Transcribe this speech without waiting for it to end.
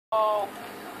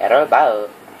Error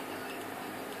bao.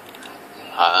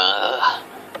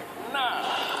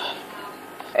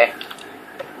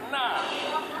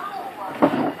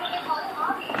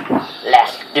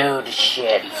 Let's do the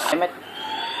shit. Damn it.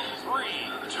 3,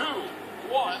 2,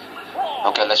 1,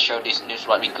 Okay, let's show this news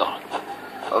what we got.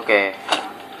 Okay.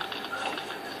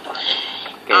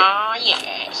 Ah,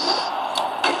 yes.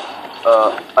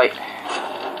 Wait.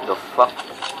 The fuck?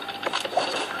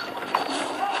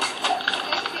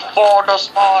 For the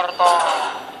Sparta.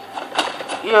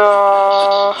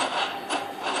 Yeah.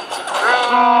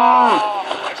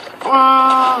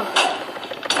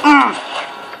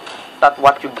 That's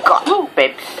what you got,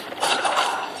 peeps.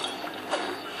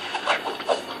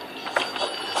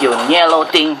 You yellow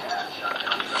thing.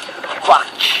 Fuck.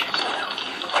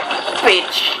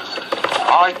 Bitch.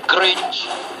 I cringe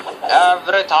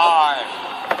every time.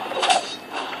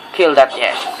 Kill that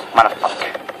ass,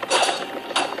 motherfucker.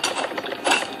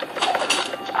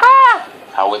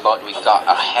 How about we got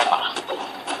a hammer?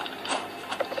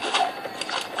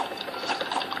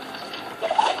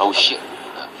 Oh shit.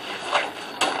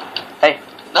 Hey,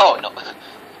 No.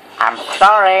 I'm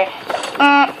sorry.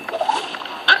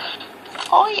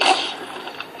 Oh yeah.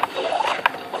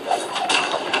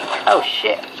 Oh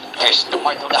shit. There's the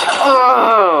point of the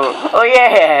hammer. Oh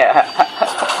yeah.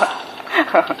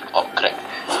 Oh crap.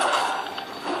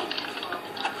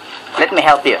 Let me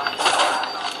help you.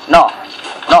 No,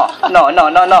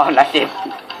 not it.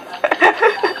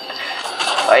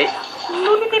 Wait.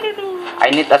 I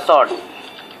need a sword.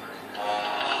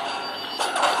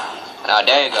 Now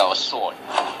there you go, a sword.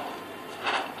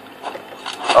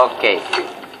 Okay.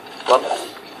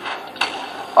 Whoops.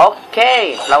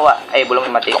 Okay. Lawa.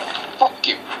 Belum mati. Fuck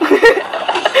you.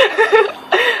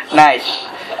 Nice.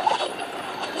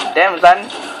 Damn, son.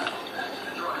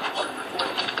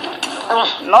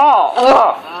 No.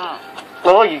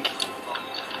 Oh, you.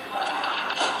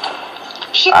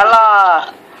 Shit. Alah.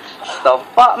 The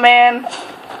fuck, man.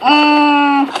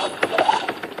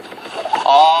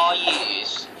 Oh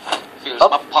yes. Feels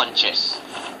my punches.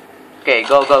 Okay,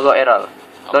 go, Errol.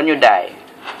 Don't you die.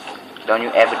 Don't you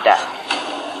ever die.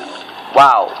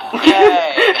 Wow. Yay,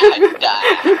 I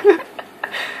died.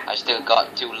 I still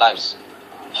got 2 lives.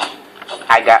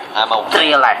 I got I'm a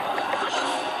 3 life.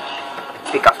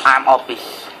 Because I'm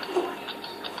office.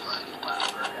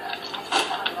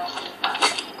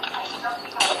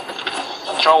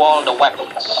 Throw all the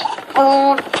weapons.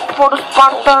 For the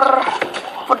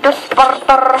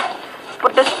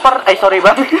Sparta. Sorry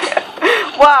bang.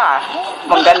 Wah,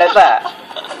 mengganda ta.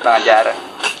 Kurang ajar.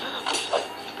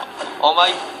 Oh my.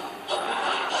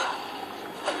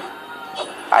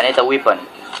 I need a weapon.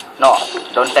 No,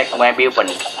 don't take my weapon.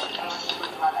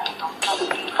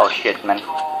 Oh shit, man.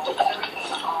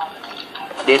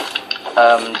 This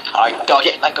I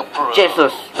dodged like a pro.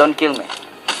 Jesus, don't kill me.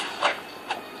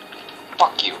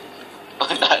 Fuck you.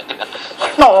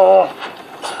 No.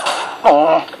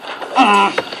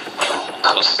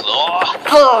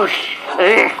 Gosh.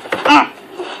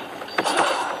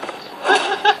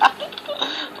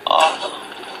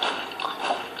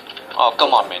 Oh,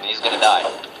 come on, man. He's gonna die.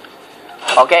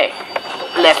 Okay,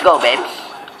 let's go, babes.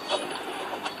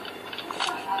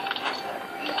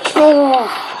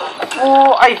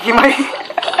 I hit my.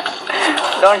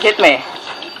 Don't hit me.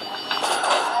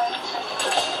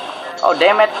 Oh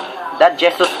damn it, that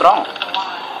Jesus strong.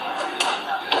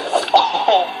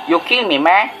 Oh. You kill me,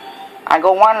 man. I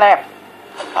got 1 left.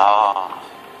 Ah.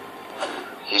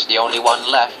 He's the only one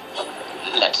left.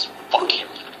 Let's fuck him.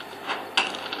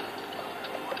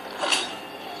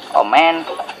 Oh man,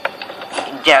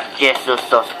 that Jesus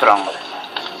so strong.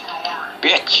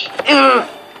 Bitch.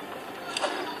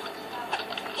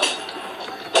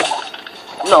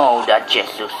 No, that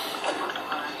Jesus.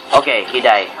 Okay, he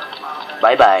died.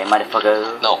 Bye bye,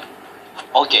 motherfucker. No.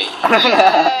 Okay.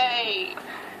 Yay.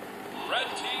 red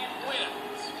team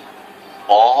wins.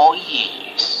 Oh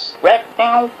yes. Red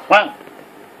down one.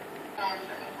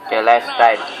 Okay, let's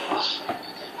try.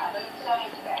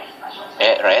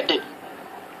 Red.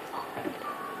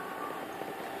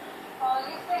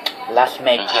 Last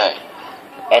match, Okay.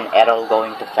 and Errol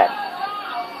going to fat.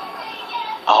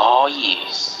 Oh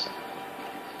yes.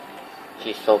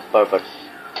 She's so perfect.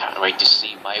 Can't wait to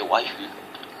see my wife.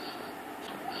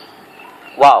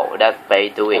 Wow, that pay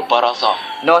to it. Brawlhalla.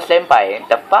 No senpai,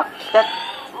 the fuck is that?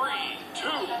 3, 2,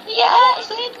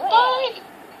 Yes, it's fine.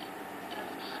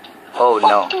 Oh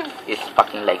no, it's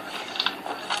fucking late.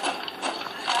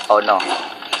 Oh no,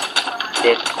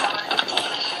 they're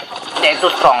too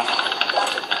strong.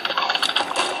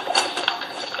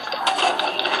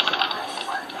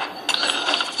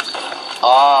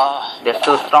 They're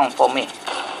too strong for me.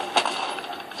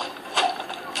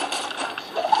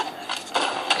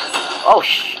 Oh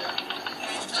sh.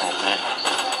 Oh man.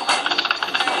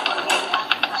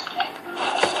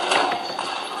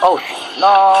 Oh sh.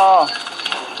 No.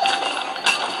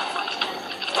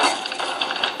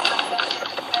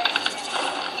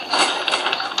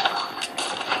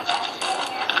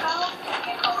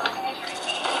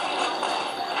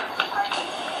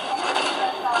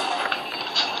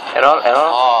 Errol, errol.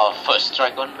 Oh, first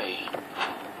strike on me.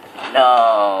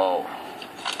 No.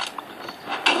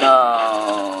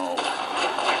 No.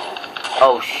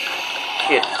 Oh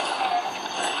shit.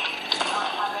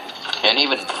 And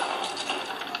even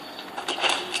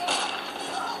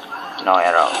No,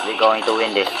 Errol. We're going to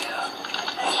win this.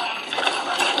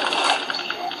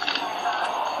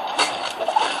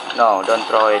 No, don't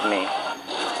throw at me.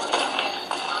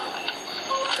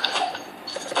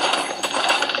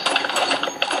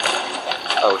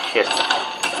 Oh shit.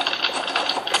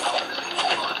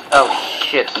 Oh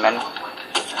shit, man.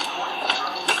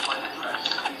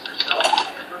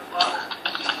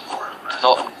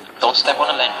 no, don't step on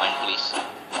a landmine, please.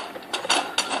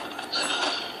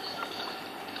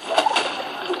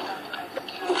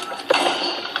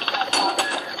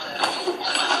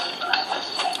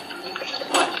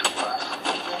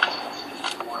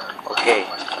 Okay.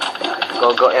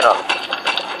 Go, Errol.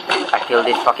 I kill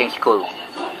this fucking school.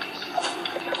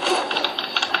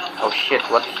 Oh shit,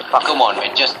 what the fuck? Come on,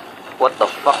 man, just What the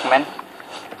fuck, man?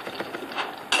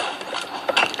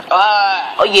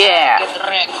 Oh yeah! get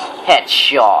wrecked.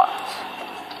 Headshot.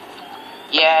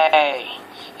 Yay!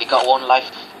 He got one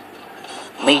life.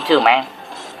 Me too, man.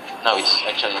 No, it's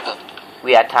actually good.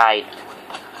 We are tied.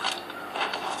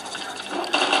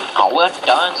 Oh, we're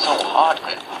done so hard.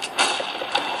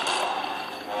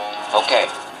 Okay.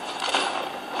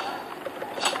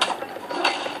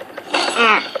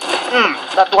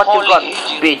 That's what you got, Holy,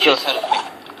 bitches. please help me.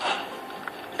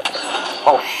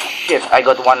 Oh shit, I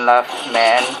got one left,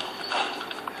 man.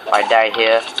 If I die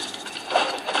here,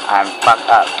 I'm fucked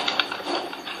up.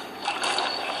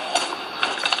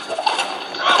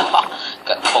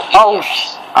 Got poked. Oh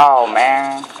oh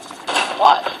man.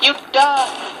 What? You done?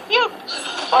 You.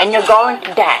 And you're going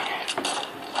to die.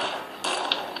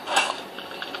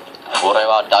 俺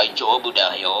は大丈夫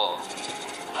だよ。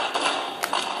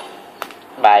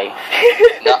Bye.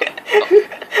 No. Blue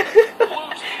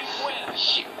team wins.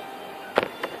 Shit.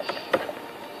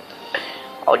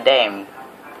 Oh damn.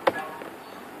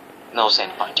 No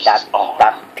senpai. This That is all.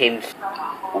 that team's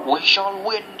We shall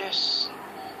win this.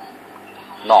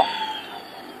 no.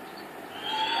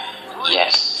 Three,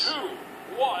 Yes.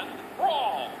 2, 1,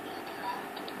 brawl.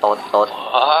 Tot.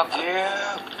 Fuck you.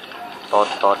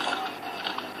 Tot.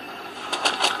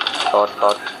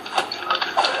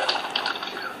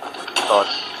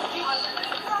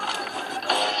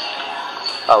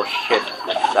 Oh shit,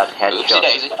 that Oopsie headshot.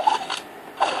 daisy.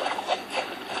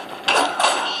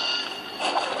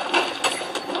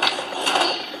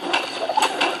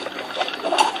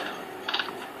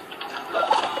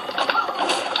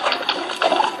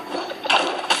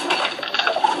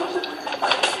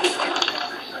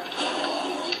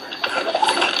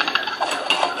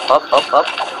 Up.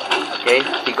 Okay,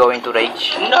 he going to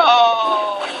rage.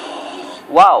 No.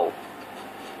 Wow,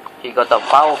 he got a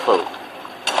powerful.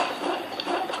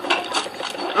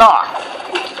 No.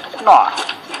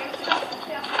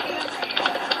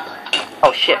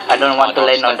 Oh shit, I don't want to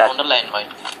land on that. On the landmine.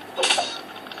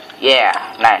 Yeah,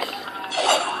 nice.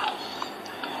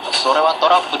 それはト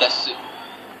ラップです。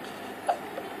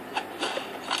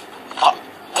あ、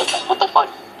what the fuck?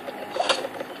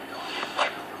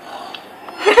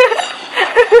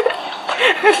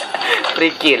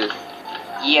 Free kill.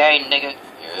 Yay, nigga.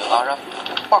 You are a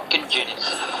fucking genius.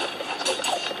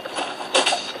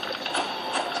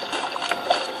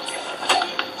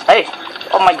 Hey,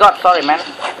 oh my god, sorry man.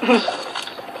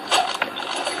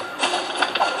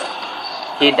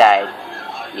 He died.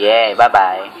 Yeah, bye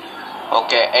bye.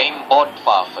 Okay, aim both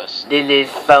far first. This is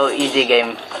so easy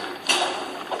game.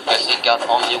 Because he got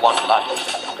only one life.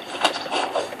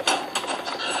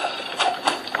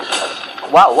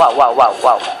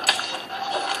 Wow.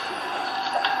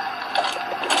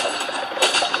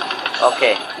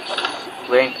 Okay,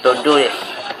 we're going to do this.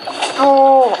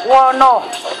 Oh, wow, no.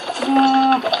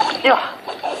 Yeah.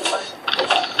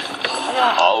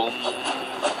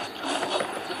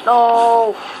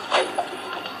 No.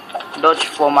 Dodge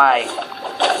for my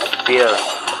spear.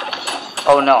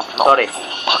 Oh no, sorry.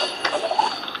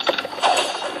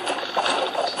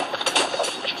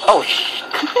 Oh shit.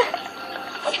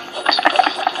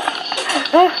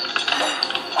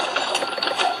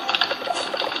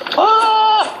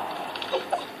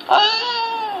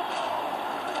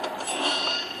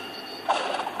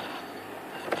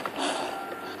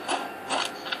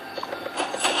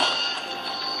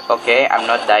 Okay, I'm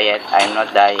not die yet. I'm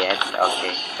not die yet.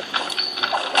 Okay.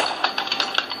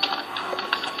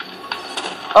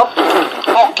 Oh.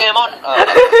 Oh, come on!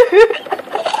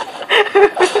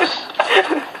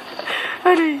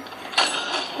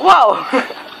 Wow.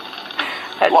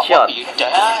 What, Headshot. you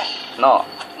die? No,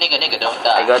 Nigga, don't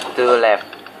die. I got 2 left,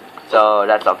 so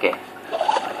that's okay.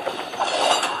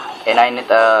 And I need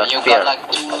a And you spear. got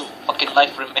like 2 fucking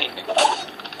life remaining.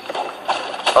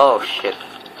 Oh shit!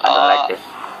 I don't like this.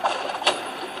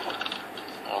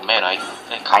 Oh man, I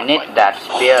can't I need find that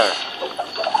spear.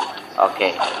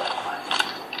 Okay.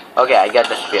 Okay, I got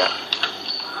the spear.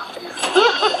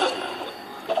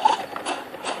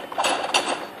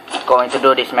 Going to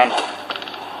do this, man.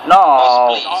 No.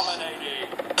 Please. Dominating.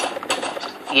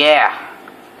 Yeah.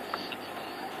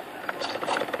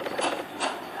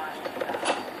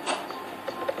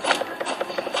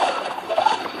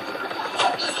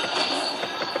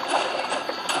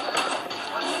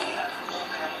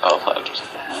 Oh fuck.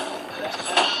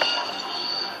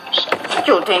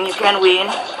 You think you can win?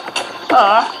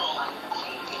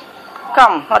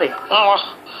 Come, hurry. I'm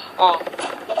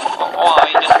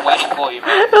just waiting for you,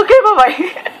 man. Okay, bye bye.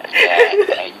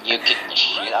 Yeah, and you kick the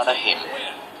shit out of him.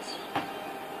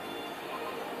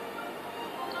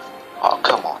 Oh,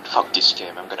 come on, fuck this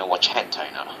game. I'm gonna watch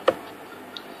hentai now.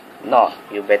 No,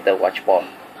 you better watch porn.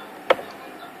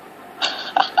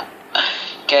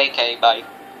 Okay, bye.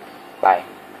 Bye.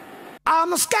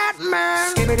 I'm a scat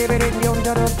man.